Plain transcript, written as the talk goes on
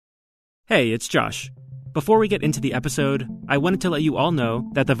Hey, it's Josh. Before we get into the episode, I wanted to let you all know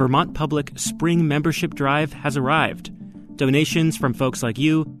that the Vermont Public Spring Membership Drive has arrived. Donations from folks like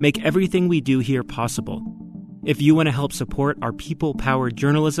you make everything we do here possible. If you want to help support our people-powered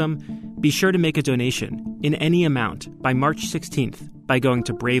journalism, be sure to make a donation in any amount by March 16th by going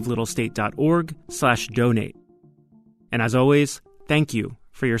to bravelittlestate.org/donate. And as always, thank you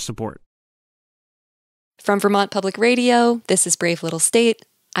for your support. From Vermont Public Radio, this is Brave Little State.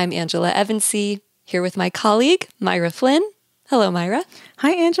 I'm Angela Evansy, here with my colleague, Myra Flynn. Hello, Myra.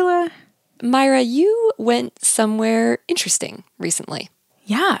 Hi, Angela. Myra, you went somewhere interesting recently.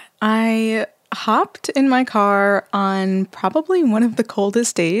 Yeah, I hopped in my car on probably one of the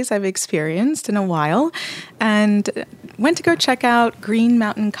coldest days I've experienced in a while and went to go check out Green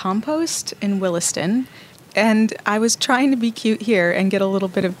Mountain Compost in Williston. And I was trying to be cute here and get a little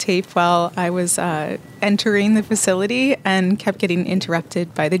bit of tape while I was entering the facility and kept getting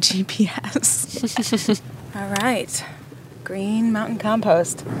interrupted by the GPS. All right. Green Mountain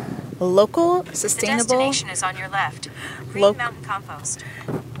Compost. Local, sustainable... The destination is on your left. Green Mountain Compost.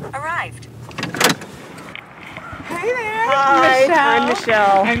 Arrived. Hi there. Hi, Michelle. I'm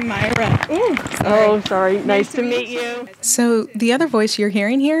Michelle. I'm Myra. Oh, sorry. Nice to meet you. So the other voice you're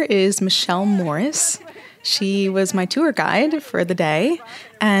hearing here is Michelle Morris. She was my tour guide for the day,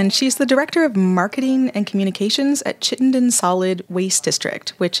 and she's the director of marketing and communications at Chittenden Solid Waste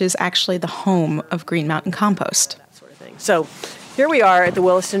District, which is actually the home of Green Mountain Compost. That sort of thing. So here we are at the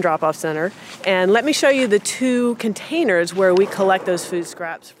Williston Drop-Off Center, and let me show you the two containers where we collect those food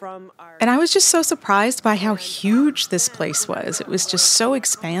scraps from our... And I was just so surprised by how huge this place was. It was just so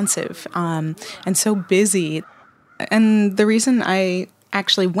expansive and so busy. And the reason I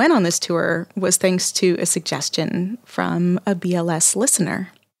actually went on this tour was thanks to a suggestion from a BLS listener.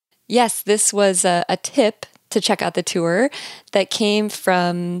 Yes, this was a tip to check out the tour that came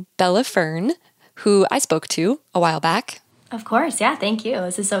from Bella Fern, who I spoke to a while back. Of course, yeah, thank you.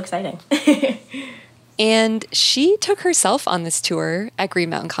 This is so exciting. And she took herself on this tour at Green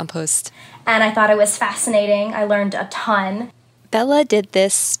Mountain Compost. And I thought it was fascinating. I learned a ton. Bella did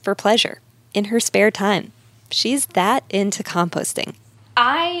this for pleasure, in her spare time. She's that into composting.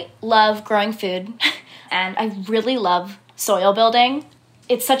 I love growing food, and I really love soil building.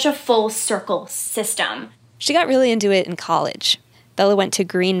 It's such a full circle system. She got really into it in college. Bella went to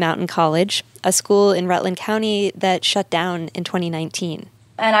Green Mountain College, a school in Rutland County that shut down in 2019.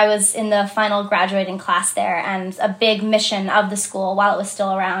 And I was in the final graduating class there, and a big mission of the school, while it was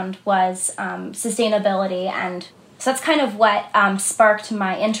still around, was sustainability. And so that's kind of what sparked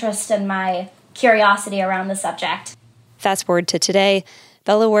my interest and my curiosity around the subject. Fast forward to today,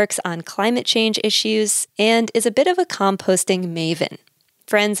 Bella works on climate change issues and is a bit of a composting maven.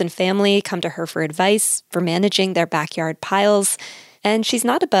 Friends and family come to her for advice for managing their backyard piles, and she's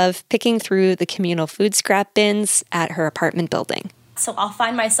not above picking through the communal food scrap bins at her apartment building. So I'll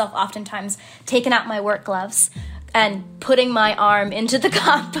find myself oftentimes taking out my work gloves and putting my arm into the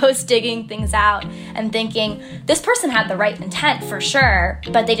compost, digging things out, and thinking, this person had the right intent for sure,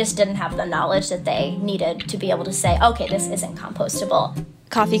 but they just didn't have the knowledge that they needed to be able to say, okay, this isn't compostable.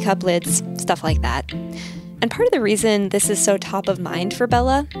 Coffee cup lids, stuff like that. And part of the reason this is so top of mind for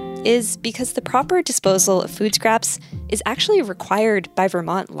Bella is because the proper disposal of food scraps is actually required by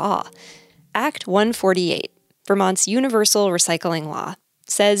Vermont law. Act 148, Vermont's universal recycling law,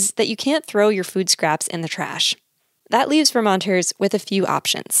 says that you can't throw your food scraps in the trash. That leaves Vermonters with a few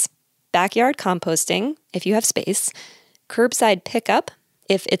options. Backyard composting, if you have space, curbside pickup,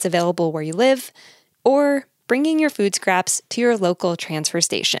 if it's available where you live, or bringing your food scraps to your local transfer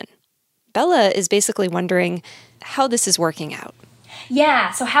station. Bella is basically wondering how this is working out.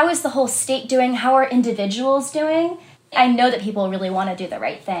 Yeah, so how is the whole state doing? How are individuals doing? I know that people really want to do the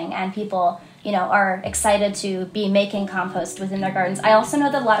right thing, and people, are excited to be making compost within their gardens. I also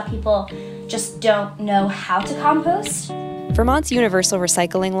know that a lot of people just don't know how to compost. Vermont's universal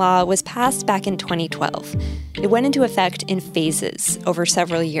recycling law was passed back in 2012. It went into effect in phases over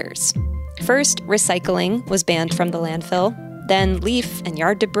several years. First, recycling was banned from the landfill, then leaf and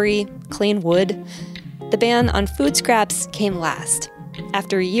yard debris, clean wood. The ban on food scraps came last.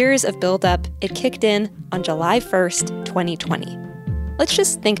 After years of buildup, it kicked in on July 1st, 2020. Let's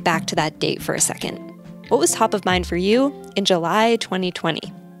just think back to that date for a second. What was top of mind for you in July 2020?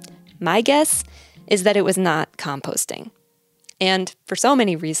 My guess is that it was not composting. And for so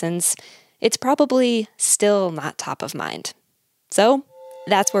many reasons, it's probably still not top of mind. So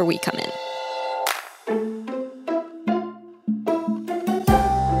that's where we come in.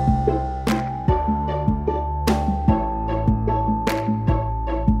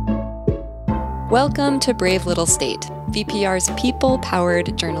 Welcome to Brave Little State, VPR's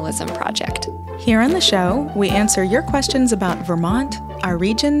people-powered journalism project. Here on the show, we answer your questions about Vermont, our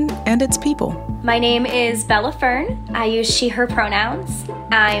region, and its people. My name is Bella Fern. I use she, her pronouns.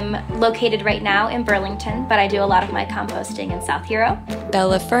 I'm located right now in Burlington, but I do a lot of my composting in South Hero.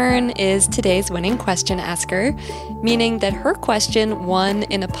 Bella Fern is today's winning question asker, meaning that her question won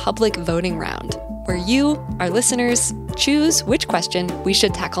in a public voting round, where you, our listeners, choose which question we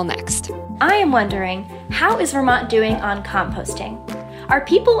should tackle next. I am wondering, how is Vermont doing on composting? Are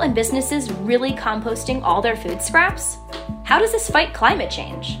people and businesses really composting all their food scraps? How does this fight climate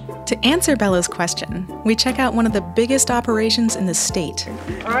change? To answer Bella's question, we check out one of the biggest operations in the state.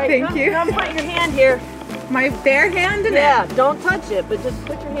 All right, Thank you. Come put your hand here. My bare hand in Yeah, don't touch it, but just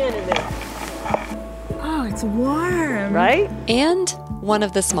put your hand in there. Oh, it's warm. Right? And one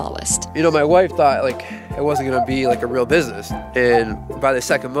of the smallest. You know, my wife thought, it wasn't going to be, a real business. And by the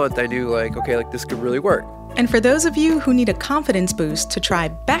second month, I knew, this could really work. And for those of you who need a confidence boost to try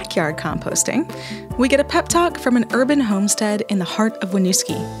backyard composting, we get a pep talk from an urban homestead in the heart of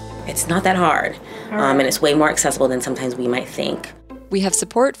Winooski. It's not that hard, and it's way more accessible than sometimes we might think. We have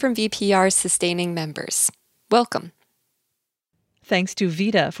support from VPR's sustaining members. Welcome. Thanks to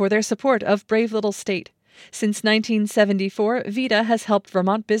VITA for their support of Brave Little State. Since 1974, VITA has helped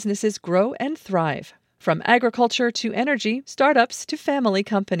Vermont businesses grow and thrive. From agriculture to energy, startups to family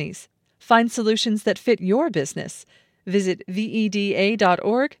companies. Find solutions that fit your business. Visit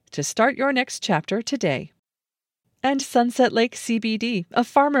VEDA.org to start your next chapter today. And Sunset Lake CBD, a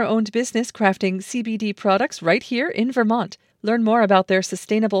farmer-owned business crafting CBD products right here in Vermont. Learn more about their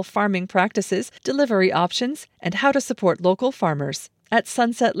sustainable farming practices, delivery options, and how to support local farmers at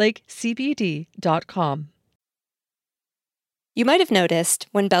sunsetlakecbd.com. You might have noticed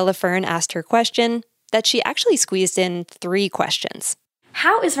when Bella Fern asked her question that she actually squeezed in 3 questions.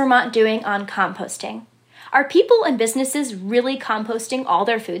 How is Vermont doing on composting? Are people and businesses really composting all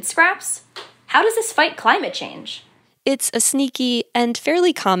their food scraps? How does this fight climate change? It's a sneaky and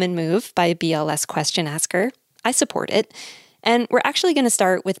fairly common move by a BLS question asker. I support it. And we're actually going to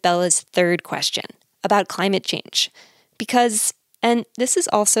start with Bella's 3rd question about climate change. Because, and this is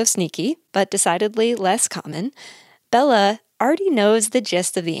also sneaky, but decidedly less common, Bella already knows the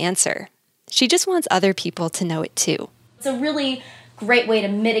gist of the answer. She just wants other people to know it too. It's a really great way to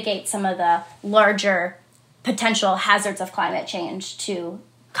mitigate some of the larger potential hazards of climate change to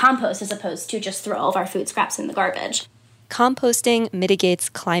compost as opposed to just throw all of our food scraps in the garbage. Composting mitigates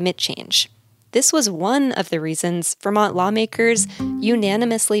climate change. This was one of the reasons Vermont lawmakers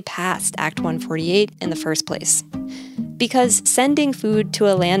unanimously passed Act 148 in the first place. Because sending food to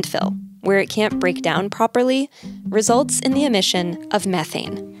a landfill where it can't break down properly results in the emission of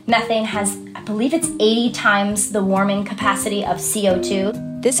methane. Methane has, I believe it's 80 times the warming capacity of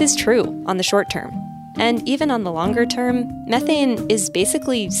CO2. This is true on the short term. And even on the longer term, methane is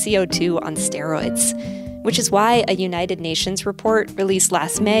basically CO2 on steroids, which is why a United Nations report released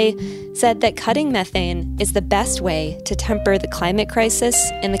last May said that cutting methane is the best way to temper the climate crisis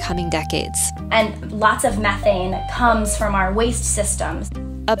in the coming decades. And lots of methane comes from our waste systems.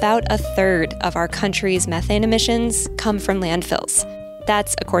 About 1/3 of our country's methane emissions come from landfills.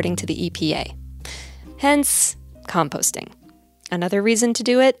 That's according to the EPA. Hence, composting. Another reason to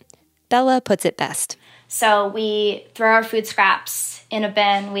do it? Bella puts it best. So we throw our food scraps in a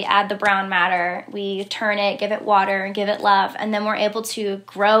bin, we add the brown matter, we turn it, give it water, and give it love, and then we're able to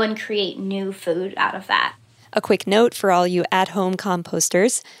grow and create new food out of that. A quick note for all you at-home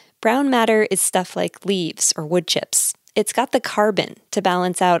composters, brown matter is stuff like leaves or wood chips. It's got the carbon to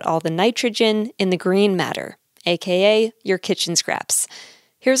balance out all the nitrogen in the green matter, aka your kitchen scraps.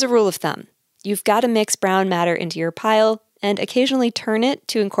 Here's a rule of thumb. You've got to mix brown matter into your pile and occasionally turn it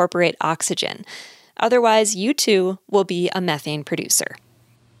to incorporate oxygen. Otherwise, you too will be a methane producer.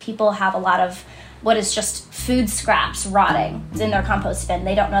 People have a lot of what is just food scraps rotting in their compost bin.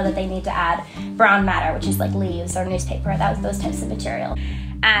 They don't know that they need to add brown matter, which is like leaves or newspaper, those types of material.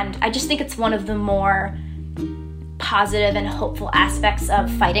 And I just think it's one of the more positive and hopeful aspects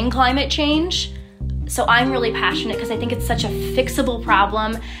of fighting climate change. So I'm really passionate because I think it's such a fixable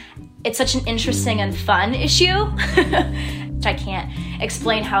problem. It's such an interesting and fun issue. I can't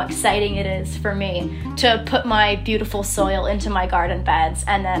explain how exciting it is for me to put my beautiful soil into my garden beds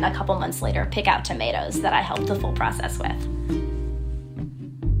and then a couple months later pick out tomatoes that I helped the full process with.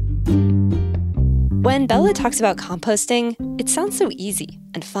 When Bella talks about composting, it sounds so easy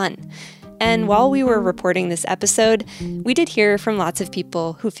and fun. And while we were reporting this episode, we did hear from lots of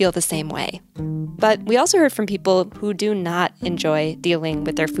people who feel the same way. But we also heard from people who do not enjoy dealing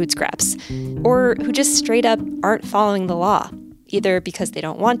with their food scraps, or who just straight up aren't following the law, either because they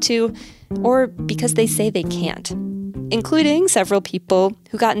don't want to or because they say they can't, including several people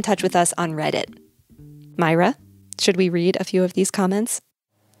who got in touch with us on Reddit. Myra, should we read a few of these comments?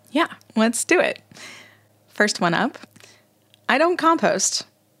 Yeah, let's do it. First one up. I don't compost.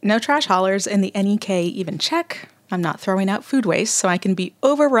 No trash haulers in the NEK even check. I'm not throwing out food waste so I can be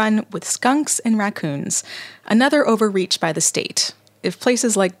overrun with skunks and raccoons. Another overreach by the state. If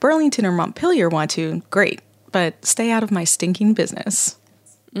places like Burlington or Montpelier want to, great, but stay out of my stinking business.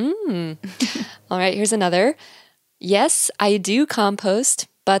 All right, here's another. Yes, I do compost,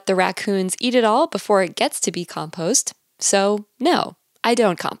 but the raccoons eat it all before it gets to be compost. So no, I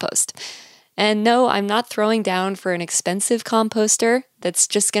don't compost. And no, I'm not throwing down for an expensive composter that's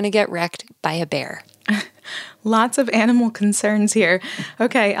just going to get wrecked by a bear. Lots of animal concerns here.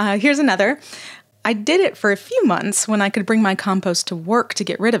 Okay, here's another. I did it for a few months when I could bring my compost to work to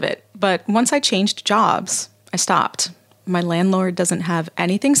get rid of it. But once I changed jobs, I stopped. My landlord doesn't have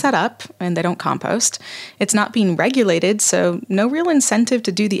anything set up, and they don't compost. It's not being regulated, so no real incentive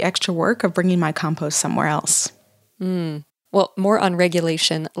to do the extra work of bringing my compost somewhere else. Well, more on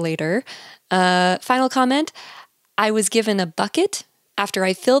regulation later. Final comment. I was given a bucket. After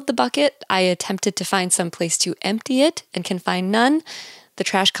I filled the bucket, I attempted to find some place to empty it and can find none. The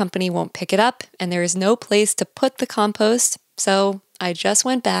trash company won't pick it up, and there is no place to put the compost, so I just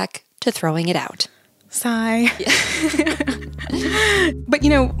went back to throwing it out. Sigh. But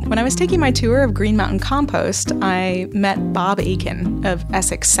when I was taking my tour of Green Mountain Compost, I met Bob Aiken of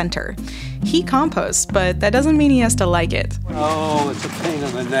Essex Center. He composts, but that doesn't mean he has to like it. Oh, it's a pain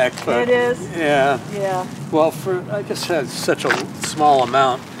in the neck. But it is? Yeah. Well, I just had such a small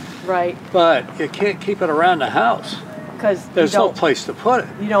amount. Right. But you can't keep it around the house. Because there's no place to put it.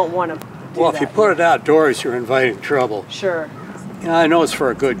 You don't want to Well, if you put it outdoors, you're inviting trouble. Sure. Yeah, I know it's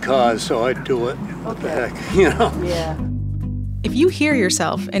for a good cause, so I do it. What the heck, Yeah. If you hear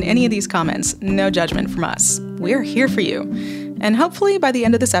yourself in any of these comments, no judgment from us. We're here for you. And hopefully by the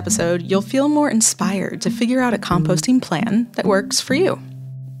end of this episode, you'll feel more inspired to figure out a composting plan that works for you.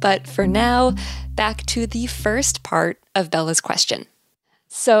 But for now, back to the first part of Bella's question.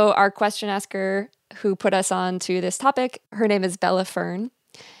 So our question asker who put us on to this topic, her name is Bella Fern.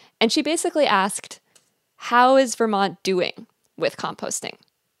 And she basically asked, how is Vermont doing with composting?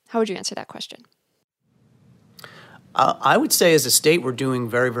 How would you answer that question? I would say as a state, we're doing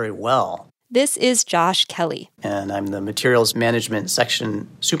very, very well. This is Josh Kelly. And I'm the Materials Management Section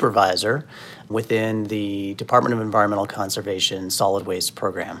Supervisor within the Department of Environmental Conservation Solid Waste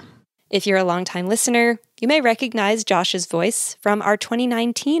Program. If you're a longtime listener, you may recognize Josh's voice from our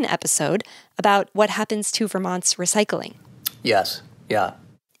 2019 episode about what happens to Vermont's recycling. Yes, yeah.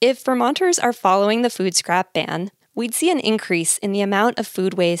 If Vermonters are following the food scrap ban, we'd see an increase in the amount of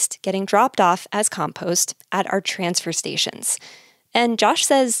food waste getting dropped off as compost at our transfer stations. And Josh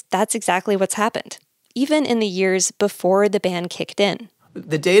says that's exactly what's happened, even in the years before the ban kicked in.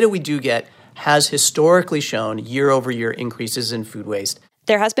 The data we do get has historically shown year-over-year increases in food waste.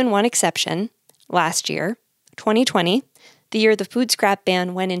 There has been one exception. Last year, 2020, the year the food scrap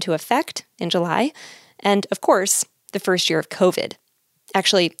ban went into effect in July, and of course, the first year of COVID.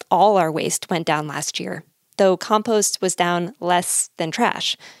 Actually, all our waste went down last year, though compost was down less than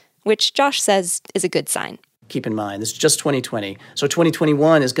trash, which Josh says is a good sign. Keep in mind, this is just 2020. So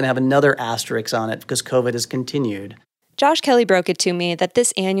 2021 is going to have another asterisk on it because COVID has continued. Josh Kelly broke it to me that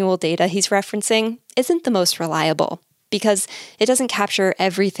this annual data he's referencing isn't the most reliable because it doesn't capture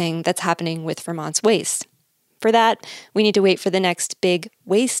everything that's happening with Vermont's waste. For that, we need to wait for the next big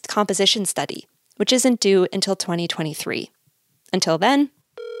waste composition study, which isn't due until 2023. Until then,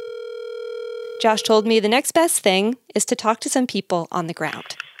 Josh told me the next best thing is to talk to some people on the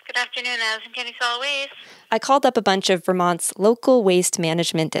ground. Good afternoon, Addison County Solid Waste. I called up a bunch of Vermont's local waste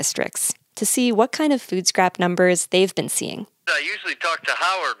management districts to see what kind of food scrap numbers they've been seeing. I usually talk to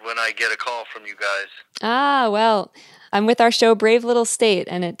Howard when I get a call from you guys. Ah, well, I'm with our show Brave Little State,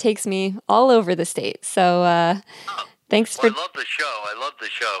 and it takes me all over the state. So thanks for... I love the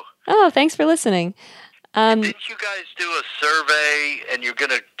show. Oh, thanks for listening. Didn't you guys do a survey, and you're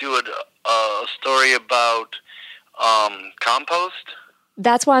going to do a story about compost?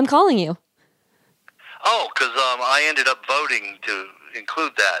 That's why I'm calling you. Oh, because I ended up voting to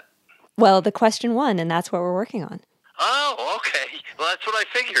include that. Well, the question won, and that's what we're working on. Oh, okay. Well, that's what I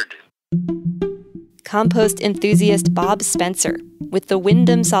figured. Compost enthusiast Bob Spencer with the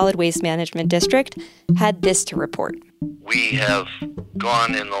Windham Solid Waste Management District had this to report. We have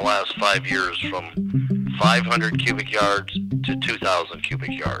gone in the last 5 years from 500 cubic yards to 2,000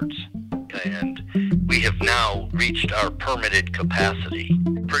 cubic yards. And we have now reached our permitted capacity.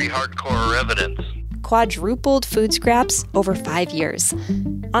 Pretty hardcore evidence. quadrupled food scraps over 5 years.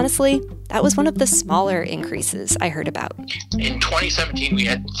 Honestly, that was one of the smaller increases I heard about. In 2017, we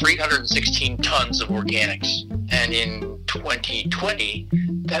had 316 tons of organics. And in 2020,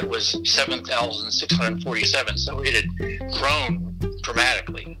 that was 7,647. So it had grown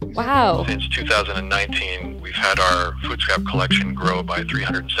dramatically. Wow. Since 2019, we've had our food scrap collection grow by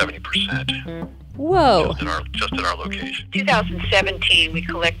 370%. Whoa. Just at our location. 2017, we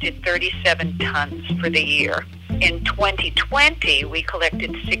collected 37 tons for the year. In 2020, we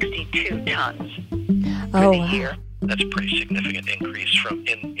collected 62 tons for the year. That's a pretty significant increase from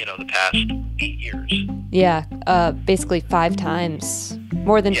the past 8 years. Yeah, basically 5 times.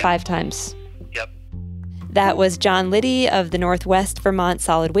 More than 5 times. Yep. That was John Liddy of the Northwest Vermont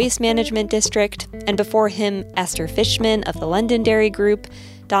Solid Waste Management District, and before him, Esther Fishman of the Londonderry Group,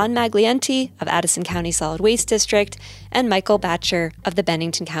 Don Maglienti of Addison County Solid Waste District, and Michael Batcher of the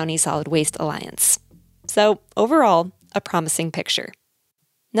Bennington County Solid Waste Alliance. So, overall, a promising picture.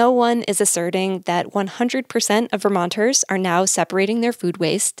 No one is asserting that 100% of Vermonters are now separating their food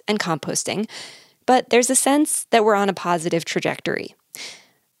waste and composting, but there's a sense that we're on a positive trajectory.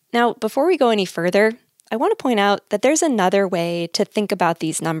 Now, before we go any further, I want to point out that there's another way to think about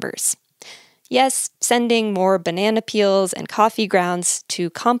these numbers. Yes, sending more banana peels and coffee grounds to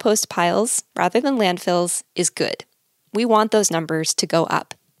compost piles rather than landfills is good. We want those numbers to go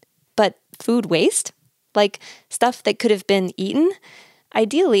up. But food waste, like stuff that could have been eaten,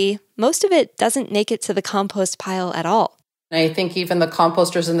 ideally, most of it doesn't make it to the compost pile at all. I think even the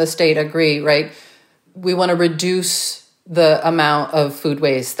composters in the state agree, right? We want to reduce the amount of food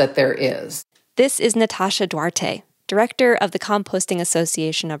waste that there is. This is Natasha Duarte, director of the Composting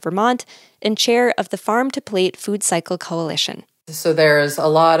Association of Vermont and chair of the Farm to Plate Food Cycle Coalition. So there's a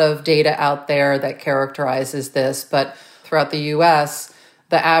lot of data out there that characterizes this, but throughout the U.S.,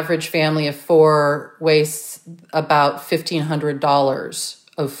 the average family of 4 wastes about $1,500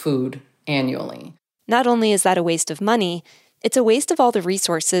 of food annually. Not only is that a waste of money, it's a waste of all the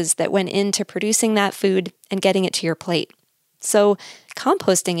resources that went into producing that food and getting it to your plate. So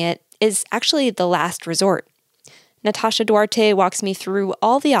composting it is actually the last resort. Natasha Duarte walks me through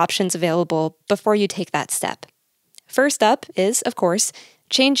all the options available before you take that step. First up is, of course,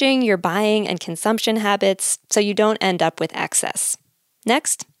 changing your buying and consumption habits so you don't end up with excess.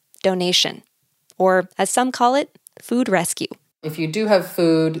 Next, donation, or as some call it, food rescue. If you do have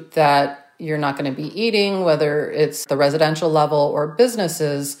food that you're not going to be eating, whether it's the residential level or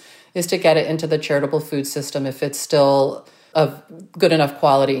businesses, is to get it into the charitable food system if it's still of good enough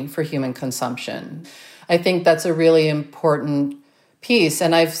quality for human consumption. I think that's a really important piece.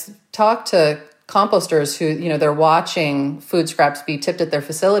 And I've talked to composters who, they're watching food scraps be tipped at their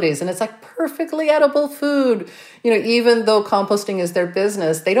facilities, and it's like perfectly edible food. Even though composting is their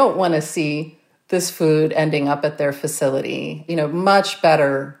business, they don't want to see this food ending up at their facility. Much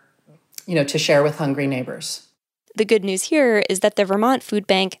better, to share with hungry neighbors. The good news here is that the Vermont Food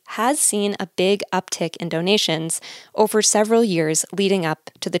Bank has seen a big uptick in donations over several years leading up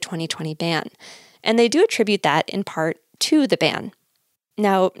to the 2020 ban. And they do attribute that in part to the ban.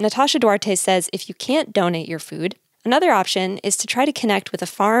 Now, Natasha Duarte says if you can't donate your food, another option is to try to connect with a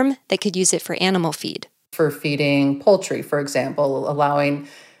farm that could use it for animal feed. For feeding poultry, for example, allowing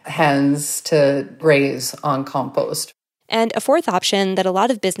hens to graze on compost. And a fourth option that a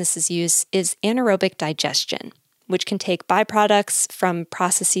lot of businesses use is anaerobic digestion, which can take byproducts from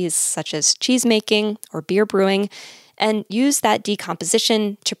processes such as cheese making or beer brewing and use that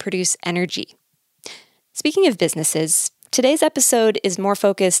decomposition to produce energy. Speaking of businesses, today's episode is more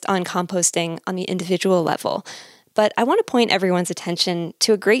focused on composting on the individual level, but I want to point everyone's attention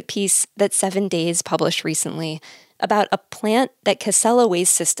to a great piece that 7 Days published recently about a plant that Casella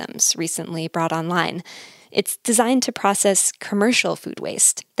Waste Systems recently brought online. It's designed to process commercial food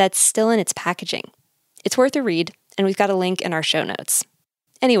waste that's still in its packaging. It's worth a read, and we've got a link in our show notes.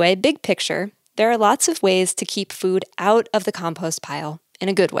 Anyway, big picture, there are lots of ways to keep food out of the compost pile in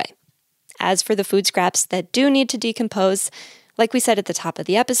a good way. As for the food scraps that do need to decompose, like we said at the top of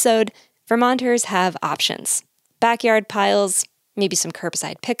the episode, Vermonters have options. Backyard piles, maybe some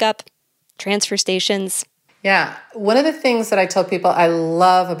curbside pickup, transfer stations. Yeah, one of the things that I tell people I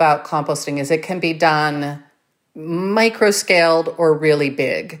love about composting is it can be done micro-scaled or really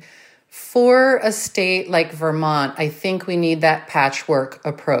big. For a state like Vermont, I think we need that patchwork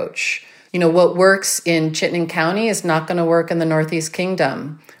approach. What works in Chittenden County is not going to work in the Northeast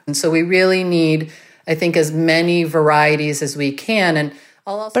Kingdom. And so we really need, I think, as many varieties as we can.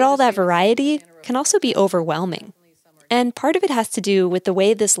 But all that variety can also be overwhelming. And part of it has to do with the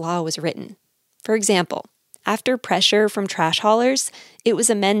way this law was written. For example, after pressure from trash haulers, it was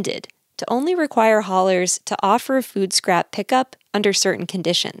amended to only require haulers to offer food scrap pickup under certain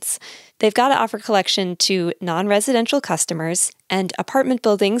conditions. They've got to offer collection to non-residential customers and apartment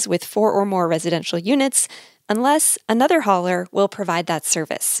buildings with 4 or more residential units, unless another hauler will provide that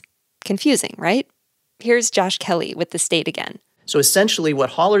service. Confusing, right? Here's Josh Kelly with the state again. So essentially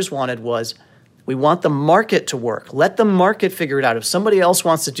what haulers wanted was, we want the market to work. Let the market figure it out. If somebody else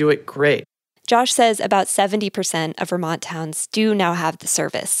wants to do it, great. Josh says about 70% of Vermont towns do now have the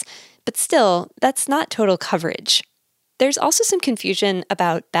service. But still, that's not total coverage. There's also some confusion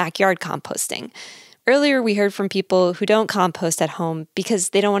about backyard composting. Earlier, we heard from people who don't compost at home because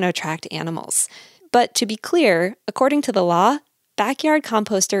they don't want to attract animals. But to be clear, according to the law, backyard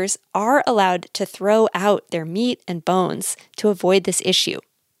composters are allowed to throw out their meat and bones to avoid this issue.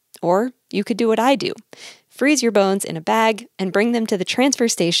 Or you could do what I do. Freeze your bones in a bag and bring them to the transfer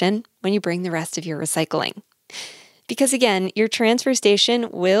station when you bring the rest of your recycling. Because again, your transfer station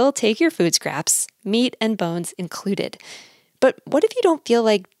will take your food scraps, meat and bones included. But what if you don't feel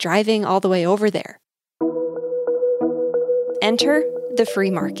like driving all the way over there? Enter the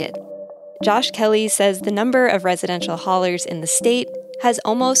free market. Josh Kelly says the number of residential haulers in the state has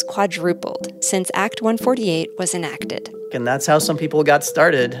almost quadrupled since Act 148 was enacted. And that's how some people got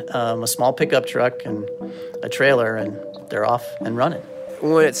started, a small pickup truck and a trailer, and they're off and running.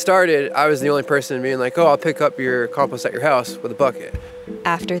 When it started, I was the only person being like, oh, I'll pick up your compost at your house with a bucket.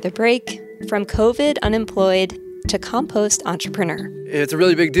 After the break, from COVID unemployed to compost entrepreneur. It's a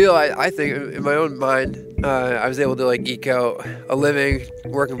really big deal. I think in my own mind, I was able to eke out a living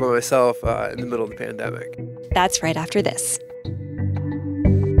working by myself in the middle of the pandemic. That's right after this.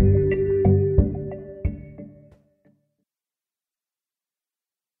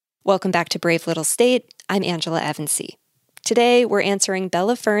 Welcome back to Brave Little State. I'm Angela Evansy. Today, we're answering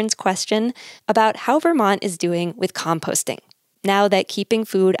Bella Fern's question about how Vermont is doing with composting, now that keeping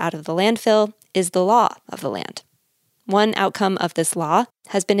food out of the landfill is the law of the land. One outcome of this law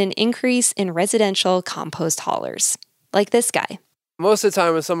has been an increase in residential compost haulers, like this guy. Most of the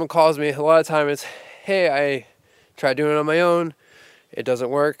time when someone calls me, a lot of time it's, hey, I tried doing it on my own. It doesn't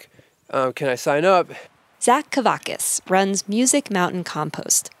work. Can I sign up? Zach Kavakis runs Music Mountain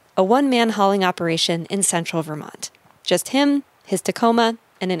Compost, a one-man hauling operation in central Vermont. Just him, his Tacoma,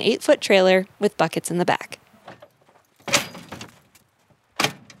 and an 8-foot trailer with buckets in the back.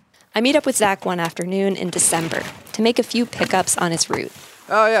 I meet up with Zach one afternoon in December to make a few pickups on his route.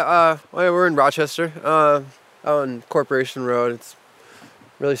 Oh, yeah. We're in Rochester, out on Corporation Road. It's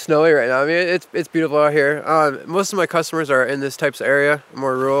really snowy right now. I mean, it's beautiful out here. Most of my customers are in this type of area,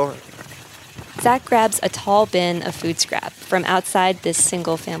 more rural. Zach grabs a tall bin of food scrap from outside this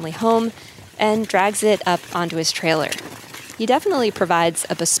single-family home and drags it up onto his trailer. He definitely provides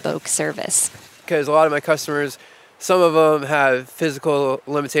a bespoke service. Because a lot of my customers, some of them have physical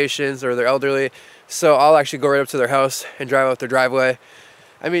limitations or they're elderly, so I'll actually go right up to their house and drive out their driveway.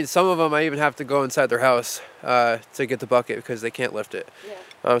 I mean, some of them I even have to go inside their house to get the bucket because they can't lift it.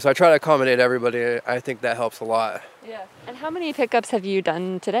 Yeah. So I try to accommodate everybody. I think that helps a lot. Yeah. And how many pickups have you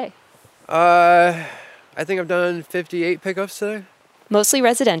done today? I think I've done 58 pickups today. Mostly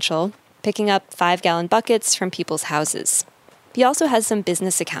residential, picking up 5-gallon buckets from people's houses. He also has some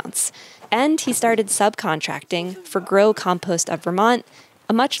business accounts, and he started subcontracting for Grow Compost of Vermont,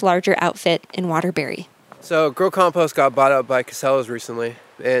 a much larger outfit in Waterbury. So Grow Compost got bought up by Casellas recently,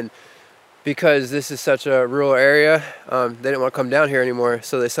 and because this is such a rural area, they didn't want to come down here anymore,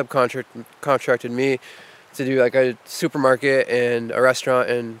 so they subcontracted me to do like a supermarket and a restaurant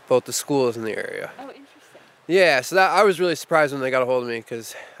and both the schools in the area. Oh, interesting. Yeah, so I was really surprised when they got a hold of me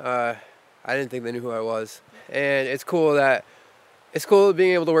because I didn't think they knew who I was. And it's cool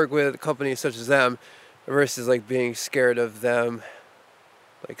being able to work with companies such as them versus like being scared of them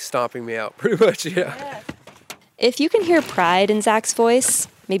like stomping me out pretty much, yeah. If you can hear pride in Zach's voice,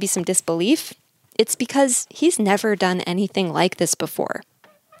 maybe some disbelief, it's because he's never done anything like this before.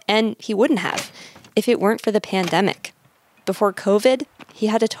 And he wouldn't have if it weren't for the pandemic. Before COVID, he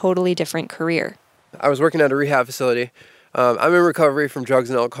had a totally different career. I was working at a rehab facility. I'm in recovery from drugs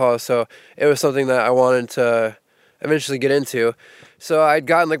and alcohol, so it was something that I wanted to eventually get into. So I'd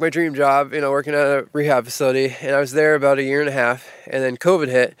gotten like my dream job, working at a rehab facility, and I was there about a year and a half, and then COVID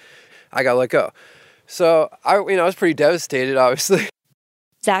hit. I got let go. So I was pretty devastated, obviously.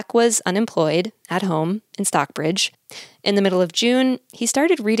 Zach was unemployed at home in Stockbridge. In the middle of June, he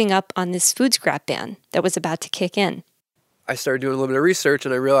started reading up on this food scrap ban that was about to kick in. I started doing a little bit of research,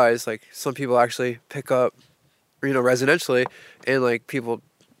 and I realized like some people actually pick up, residentially, and like people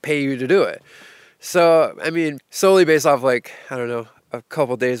pay you to do it. So, I mean, solely based off like, I don't know, a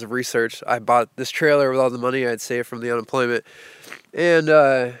couple days of research, I bought this trailer with all the money I'd saved from the unemployment. And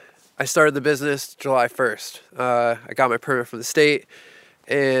I I started the business July 1st. I got my permit from the state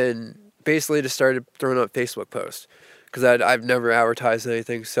and basically just started throwing up Facebook posts because I've never advertised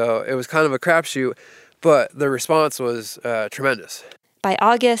anything. So it was kind of a crapshoot, but the response was tremendous. By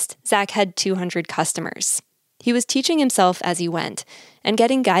August, Zach had 200 customers. He was teaching himself as he went and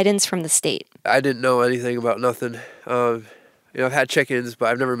getting guidance from the state. I didn't know anything about nothing. I've had chickens, but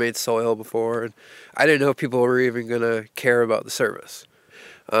I've never made soil before. And I didn't know if people were even going to care about the service.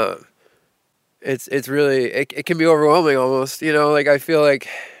 It's really, it can be overwhelming almost. I feel like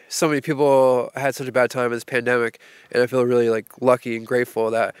so many people had such a bad time in this pandemic, and I feel really lucky and grateful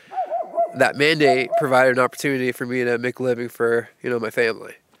that mandate provided an opportunity for me to make a living for, my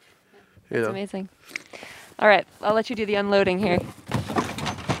family. That's amazing. All right, I'll let you do the unloading here.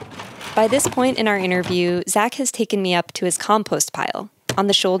 By this point in our interview, Zach has taken me up to his compost pile on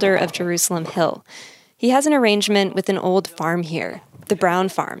the shoulder of Jerusalem Hill. He has an arrangement with an old farm here, the Brown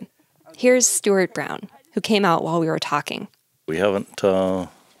Farm. Here's Stuart Brown, who came out while we were talking. We haven't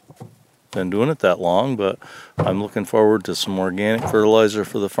been doing it that long, but I'm looking forward to some organic fertilizer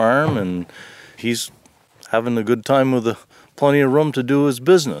for the farm, and he's having a good time with plenty of room to do his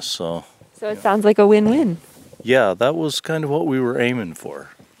business. So it sounds like a win-win. Yeah, that was kind of what we were aiming for.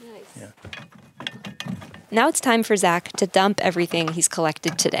 Nice. Yeah. Now it's time for Zach to dump everything he's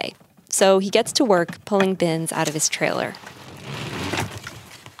collected today. So he gets to work pulling bins out of his trailer.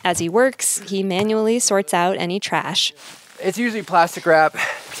 As he works, he manually sorts out any trash. It's usually plastic wrap,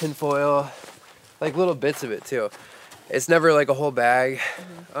 tinfoil, little bits of it too. It's never a whole bag.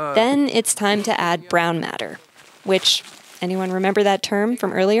 Then it's time to add brown matter, which, anyone remember that term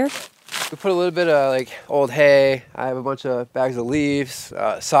from earlier? We put a little bit of old hay. I have a bunch of bags of leaves,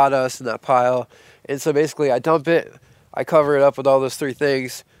 sawdust in that pile. And so basically I dump it, I cover it up with all those three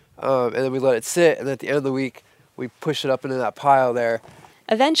things, and then we let it sit. And at the end of the week, we push it up into that pile there.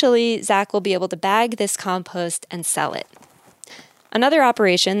 Eventually, Zach will be able to bag this compost and sell it. Another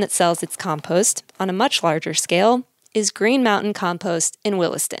operation that sells its compost on a much larger scale is Green Mountain Compost in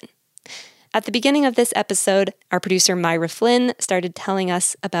Williston. At the beginning of this episode, our producer Myra Flynn started telling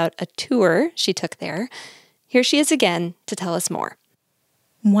us about a tour she took there. Here she is again to tell us more.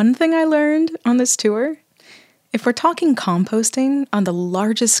 One thing I learned on this tour, if we're talking composting on the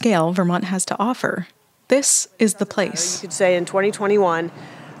largest scale Vermont has to offer, this is the place. You could say in 2021,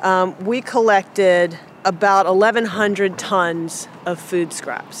 we collected about 1,100 tons of food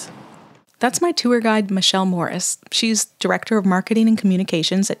scraps. That's my tour guide, Michelle Morris. She's Director of Marketing and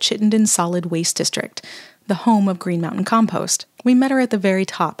Communications at Chittenden Solid Waste District, the home of Green Mountain Compost. We met her at the very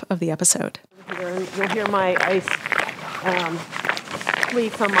top of the episode. You'll hear my ice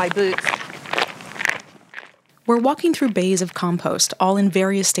leak on my boots. We're walking through bays of compost, all in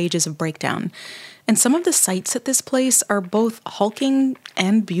various stages of breakdown. And some of the sites at this place are both hulking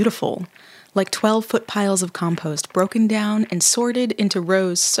and beautiful. 12-foot piles of compost broken down and sorted into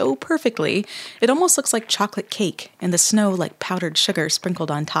rows so perfectly, it almost looks like chocolate cake and the snow like powdered sugar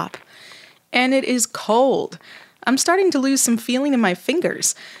sprinkled on top. And it is cold. I'm starting to lose some feeling in my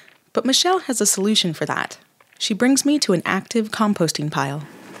fingers. But Michelle has a solution for that. She brings me to an active composting pile.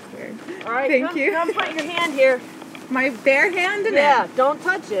 All right, Thank you. Come put your hand here. My bare hand in it? Yeah, don't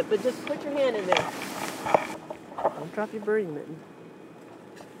touch it, but just put your hand in there. Don't drop your birdie mitten.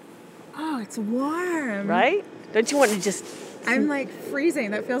 Oh, it's warm. Right? Don't you want to just... I'm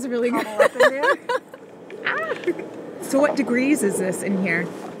freezing. That feels really good. Up in there? So what degrees is this in here?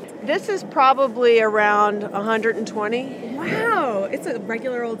 This is probably around 120. Wow, it's a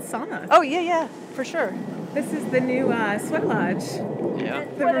regular old sauna. Oh, yeah, for sure. This is the new sweat lodge. Yeah.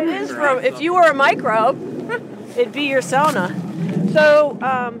 But it is if you were a microbe, it'd be your sauna. So,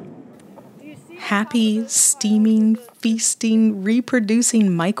 happy, steaming, feasting,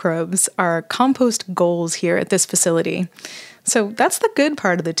 reproducing microbes are compost goals here at this facility. So that's the good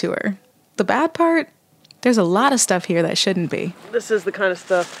part of the tour. The bad part, there's a lot of stuff here that shouldn't be. This is the kind of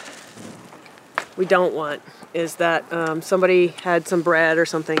stuff we don't want, is that somebody had some bread or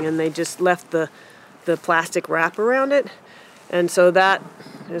something and they just left the plastic wrap around it. And so that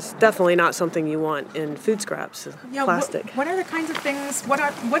is definitely not something you want in food scraps, plastic. What are the kinds of things, what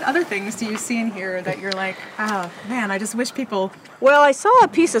other things do you see in here that you're like, oh man, I just wish people... Well, I saw a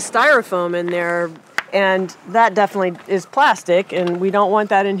piece of styrofoam in there, and that definitely is plastic, and we don't want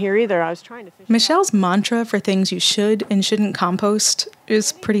that in here either. I was trying to fish Michelle's mantra for things you should and shouldn't compost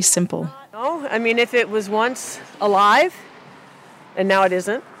is pretty simple. No, I mean, if it was once alive, and now it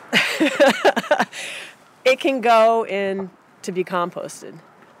isn't, it can go in to be composted.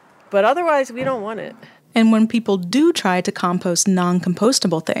 But otherwise, we don't want it. And when people do try to compost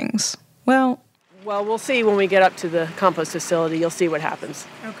non-compostable things, well... Well, we'll see when we get up to the compost facility. You'll see what happens.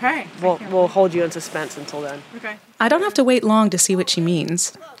 Okay. We'll hold you in suspense until then. Okay. I don't have to wait long to see what she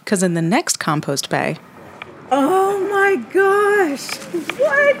means, because in the next compost bay... Oh my gosh!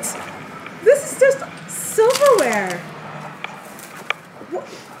 What? This is just silverware.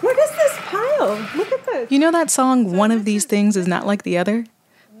 What is this pile? Look at this. You know that song, One of These Things is Not Like the Other?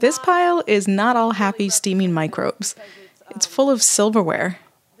 This pile is not all happy, steaming microbes. It's full of silverware.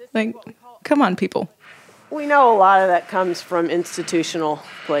 Like, come on, people. We know a lot of that comes from institutional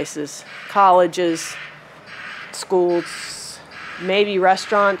places, colleges, schools, maybe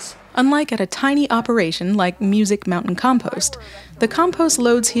restaurants. Unlike at a tiny operation like Music Mountain Compost, the compost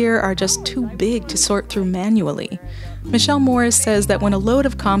loads here are just too big to sort through manually. Michelle Morris says that when a load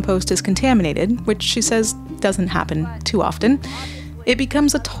of compost is contaminated, which she says doesn't happen too often, it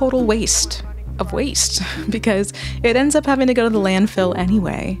becomes a total waste of waste because it ends up having to go to the landfill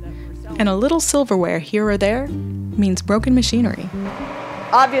anyway. And a little silverware here or there means broken machinery.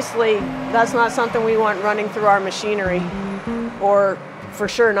 Obviously, that's not something we want running through our machinery, or for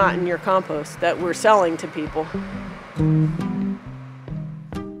sure not in your compost that we're selling to people.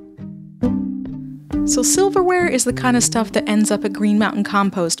 So silverware is the kind of stuff that ends up at Green Mountain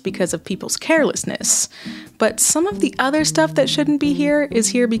Compost because of people's carelessness. But some of the other stuff that shouldn't be here is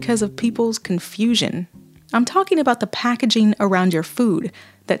here because of people's confusion. I'm talking about the packaging around your food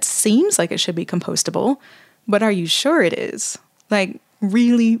that seems like it should be compostable, but are you sure it is? Like,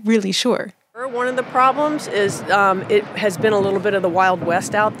 really, really sure? One of the problems is it has been a little bit of the Wild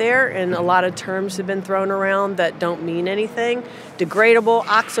West out there, and a lot of terms have been thrown around that don't mean anything. Degradable,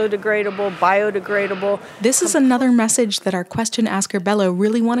 oxo-degradable, biodegradable. This is another message that our question asker Bella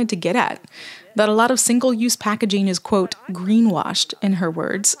really wanted to get at. That a lot of single-use packaging is, quote, greenwashed, in her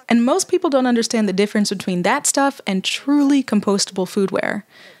words, and most people don't understand the difference between that stuff and truly compostable foodware.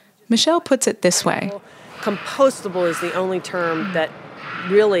 Michelle puts it this way. Compostable is the only term that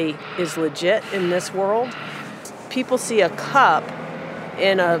really is legit in this world. People see a cup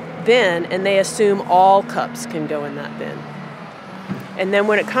in a bin and they assume all cups can go in that bin. And then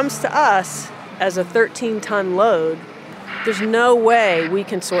when it comes to us as a 13-ton load, there's no way we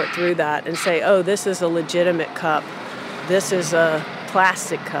can sort through that and say, oh, this is a legitimate cup, this is a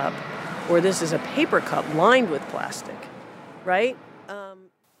plastic cup, or this is a paper cup lined with plastic, right?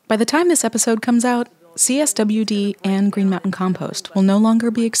 By the time this episode comes out, CSWD and Green Mountain Compost will no longer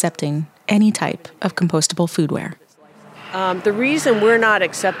be accepting any type of compostable foodware. The reason we're not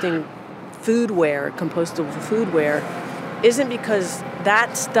accepting foodware, compostable foodware, isn't because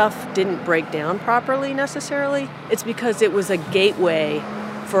that stuff didn't break down properly necessarily. It's because it was a gateway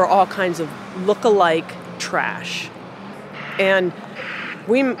for all kinds of look-alike trash. And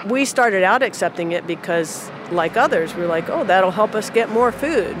we started out accepting it because, like others, we're like, oh, that'll help us get more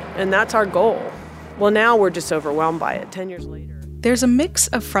food, and that's our goal. Well, now we're just overwhelmed by it 10 years later. There's a mix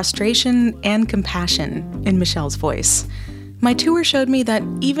of frustration and compassion in Michelle's voice. My tour showed me that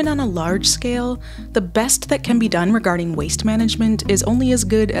even on a large scale, the best that can be done regarding waste management is only as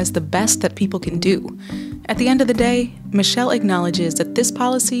good as the best that people can do. At the end of the day, Michelle acknowledges that this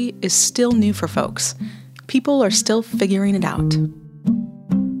policy is still new for folks. People are still figuring it out.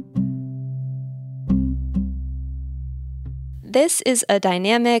 This is a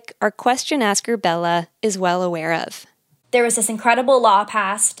dynamic our question asker Bella is well aware of. There was this incredible law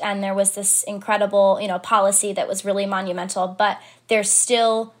passed, and there was this incredible, policy that was really monumental, but there's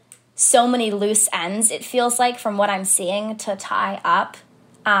still so many loose ends, it feels like, from what I'm seeing, to tie up.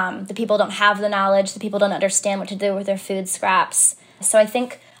 The people don't have the knowledge, the people don't understand what to do with their food scraps. So I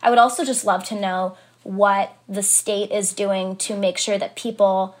think I would also just love to know what the state is doing to make sure that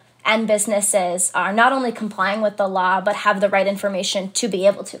people and businesses are not only complying with the law, but have the right information to be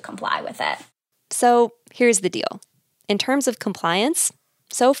able to comply with it. So here's the deal. In terms of compliance,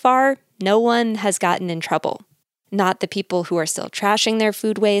 so far, no one has gotten in trouble. Not the people who are still trashing their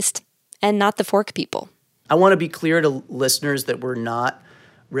food waste, and not the fork people. I want to be clear to listeners that we're not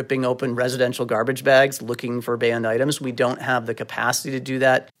ripping open residential garbage bags looking for banned items. We don't have the capacity to do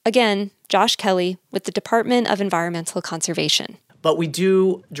that. Again, Josh Kelly with the Department of Environmental Conservation. But we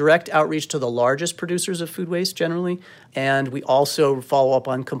do direct outreach to the largest producers of food waste generally, and we also follow up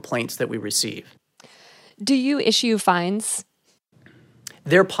on complaints that we receive. Do you issue fines?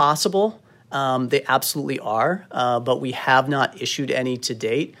 They're possible. They absolutely are, but we have not issued any to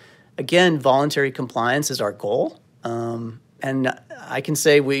date. Again, voluntary compliance is our goal, and I can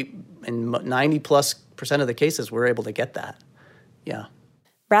say in 90+% of the cases, we're able to get that. Yeah.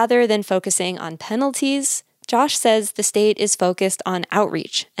 Rather than focusing on penalties, Josh says the state is focused on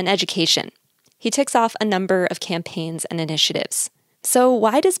outreach and education. He ticks off a number of campaigns and initiatives. So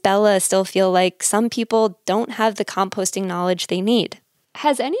why does Bella still feel like some people don't have the composting knowledge they need?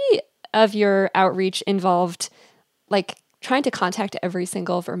 Has any of your outreach involved, like, trying to contact every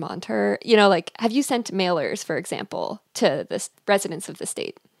single Vermonter? You know, like, have you sent mailers, for example, to the residents of the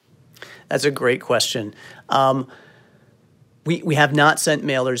state? That's a great question. We have not sent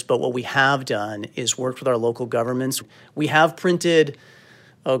mailers, but what we have done is worked with our local governments. We have printed,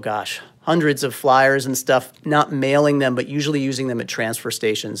 hundreds of flyers and stuff, not mailing them, but usually using them at transfer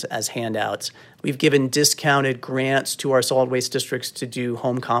stations as handouts. We've given discounted grants to our solid waste districts to do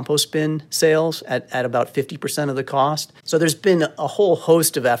home compost bin sales at about 50% of the cost. So there's been a whole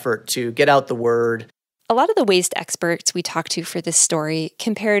host of effort to get out the word. A lot of the waste experts we talked to for this story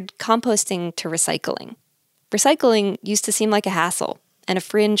compared composting to recycling. Recycling used to seem like a hassle and a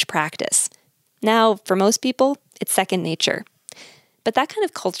fringe practice. Now, for most people, it's second nature. But that kind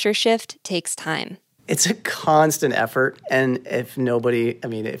of culture shift takes time. It's a constant effort, and nobody's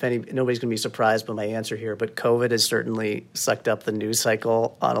going to be surprised by my answer here, but COVID has certainly sucked up the news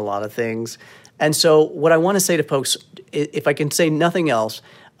cycle on a lot of things. And so what I want to say to folks, if I can say nothing else,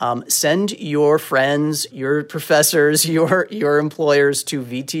 send your friends, your professors, your employers to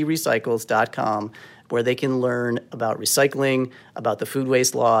vtrecycles.com, where they can learn about recycling, about the food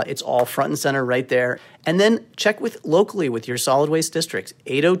waste law. It's all front and center right there. And then check locally with your solid waste districts.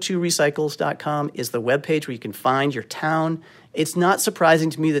 802recycles.com is the webpage where you can find your town. It's not surprising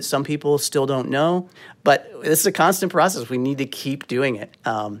to me that some people still don't know, but this is a constant process. We need to keep doing it.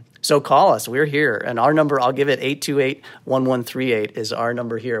 So call us. We're here. And our number, I'll give it, 828-1138 is our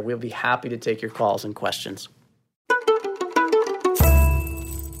number here. We'll be happy to take your calls and questions.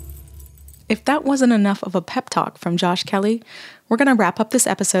 If that wasn't enough of a pep talk from Josh Kelly, we're going to wrap up this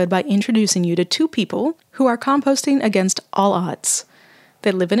episode by introducing you to two people who are composting against all odds.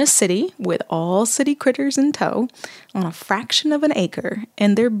 They live in a city with all city critters in tow on a fraction of an acre,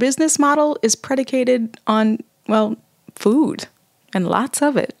 and their business model is predicated on, food, and lots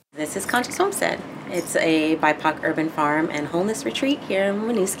of it. This is Conscious Homestead. It's a BIPOC urban farm and wholeness retreat here in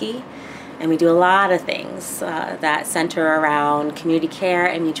Winooski. And we do a lot of things that center around community care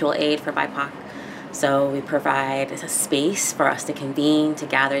and mutual aid for BIPOC. So we provide a space for us to convene, to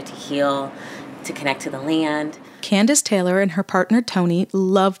gather, to heal, to connect to the land. Candace Taylor and her partner Tony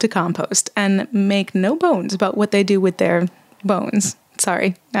love to compost and make no bones about what they do with their bones.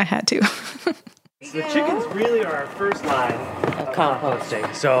 Sorry, I had to. The chickens really are our first line of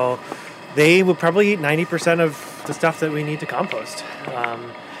composting. So they will probably eat 90% of the stuff that we need to compost.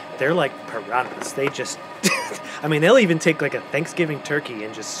 They're like piranhas. They just, they'll even take like a Thanksgiving turkey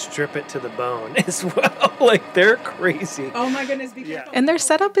and just strip it to the bone as well. Like, they're crazy. Oh my goodness. Be careful. And their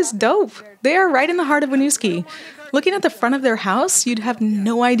setup is dope. They are right in the heart of Winooski. Looking at the front of their house, you'd have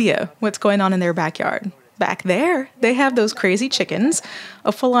no idea what's going on in their backyard. Back there, they have those crazy chickens,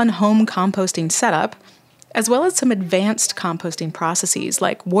 a full-on home composting setup, as well as some advanced composting processes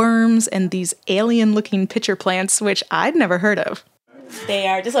like worms and these alien-looking pitcher plants, which I'd never heard of. They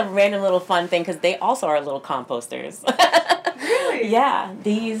are just a random little fun thing because they also are little composters. Really? Yeah,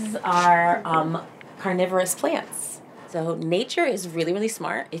 these are carnivorous plants. So nature is really, really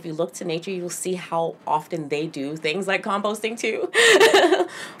smart. If you look to nature, you'll see how often they do things like composting too.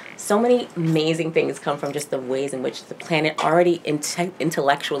 So many amazing things come from just the ways in which the planet already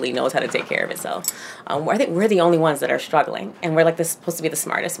intellectually knows how to take care of itself. I think we're the only ones that are struggling, and we're supposed to be the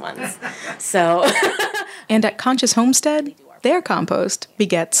smartest ones. So, and at Conscious Homestead, their compost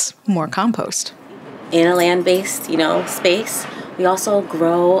begets more compost. In a land-based, space, we also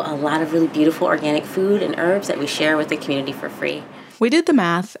grow a lot of really beautiful organic food and herbs that we share with the community for free. We did the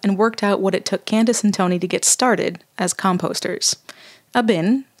math and worked out what it took Candace and Tony to get started as composters. A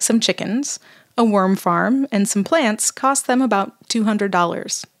bin, some chickens, a worm farm, and some plants cost them about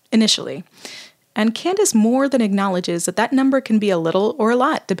 $200 initially. And Candace more than acknowledges that number can be a little or a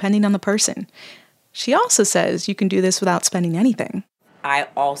lot depending on the person. She also says you can do this without spending anything. I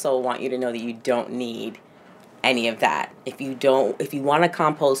also want you to know that you don't need any of that. If you want to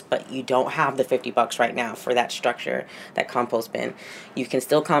compost, but you don't have the $50 right now for that structure, that compost bin, you can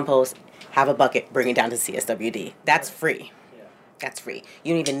still compost, have a bucket, bring it down to CSWD. That's free. That's free.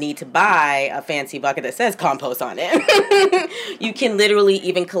 You don't even need to buy a fancy bucket that says compost on it. You can literally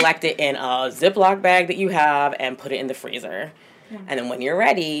even collect it in a Ziploc bag that you have and put it in the freezer. And then when you're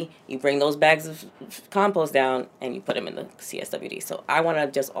ready, you bring those bags of compost down and you put them in the CSWD. So I want to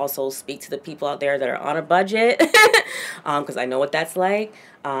just also speak to the people out there that are on a budget, because I know what that's like,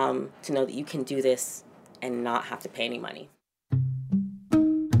 to know that you can do this and not have to pay any money.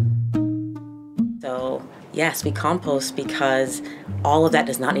 So yes, we compost because all of that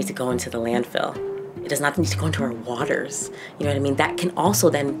does not need to go into the landfill. does not need to go into our waters. You know what I mean? That can also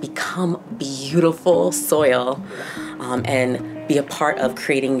then become beautiful soil and be a part of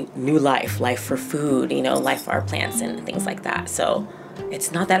creating new life for food, life for our plants and things like that. So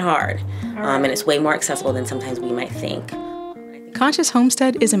it's not that hard. And it's way more accessible than sometimes we might think. Conscious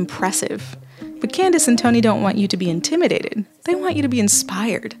Homestead is impressive. But Candace and Tony don't want you to be intimidated. They want you to be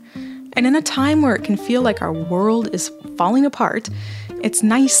inspired. And in a time where it can feel like our world is falling apart, it's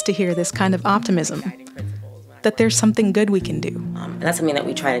nice to hear this kind of optimism, that there's something good we can do. And that's something that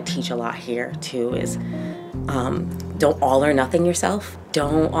we try to teach a lot here, too, is don't all or nothing yourself.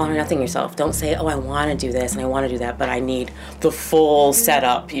 Don't all or nothing yourself. Don't say, oh, I want to do this and I want to do that, but I need the full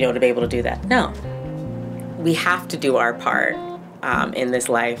setup, to be able to do that. No. We have to do our part in this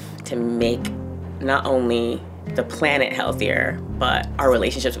life to make not only the planet healthier, but our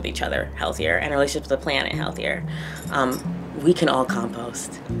relationships with each other healthier and our relationships with the planet healthier. We can all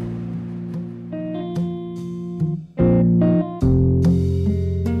compost.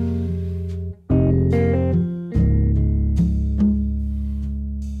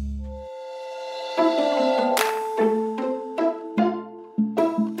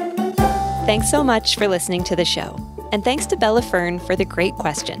 Thanks so much for listening to the show. And thanks to Bella Fern for the great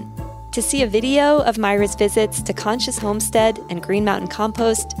question. To see a video of Myra's visits to Conscious Homestead and Green Mountain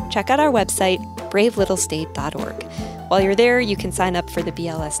Compost, check out our website, bravelittlestate.org. While you're there, you can sign up for the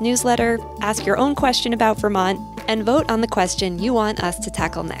BLS newsletter, ask your own question about Vermont, and vote on the question you want us to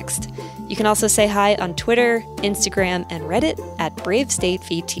tackle next. You can also say hi on Twitter, Instagram, and Reddit at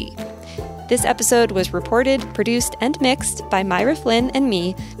BraveStateVT. This episode was reported, produced, and mixed by Myra Flynn and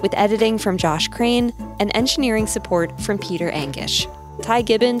me, with editing from Josh Crane and engineering support from Peter Angish. Ty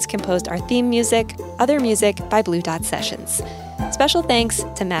Gibbons composed our theme music, other music by Blue Dot Sessions. Special thanks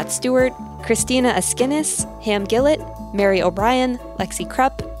to Matt Stewart, Christina Askinis, Ham Gillett, Mary O'Brien, Lexi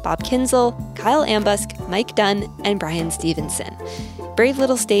Krupp, Bob Kinzel, Kyle Ambusk, Mike Dunn, and Brian Stevenson. Brave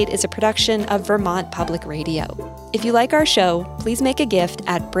Little State is a production of Vermont Public Radio. If you like our show, please make a gift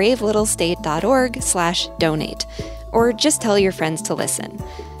at bravelittlestate.org/donate, or just tell your friends to listen.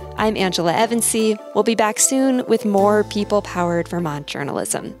 I'm Angela Evansy. We'll be back soon with more people-powered Vermont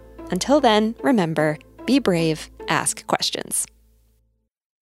journalism. Until then, remember, be brave, ask questions.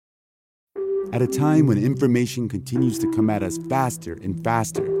 At a time when information continues to come at us faster and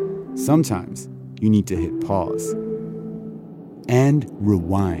faster, sometimes you need to hit pause and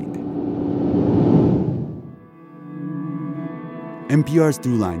rewind. NPR's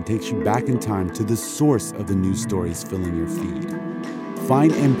Throughline takes you back in time to the source of the news stories filling your feed.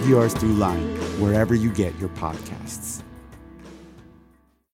 Find NPR's Throughline wherever you get your podcasts.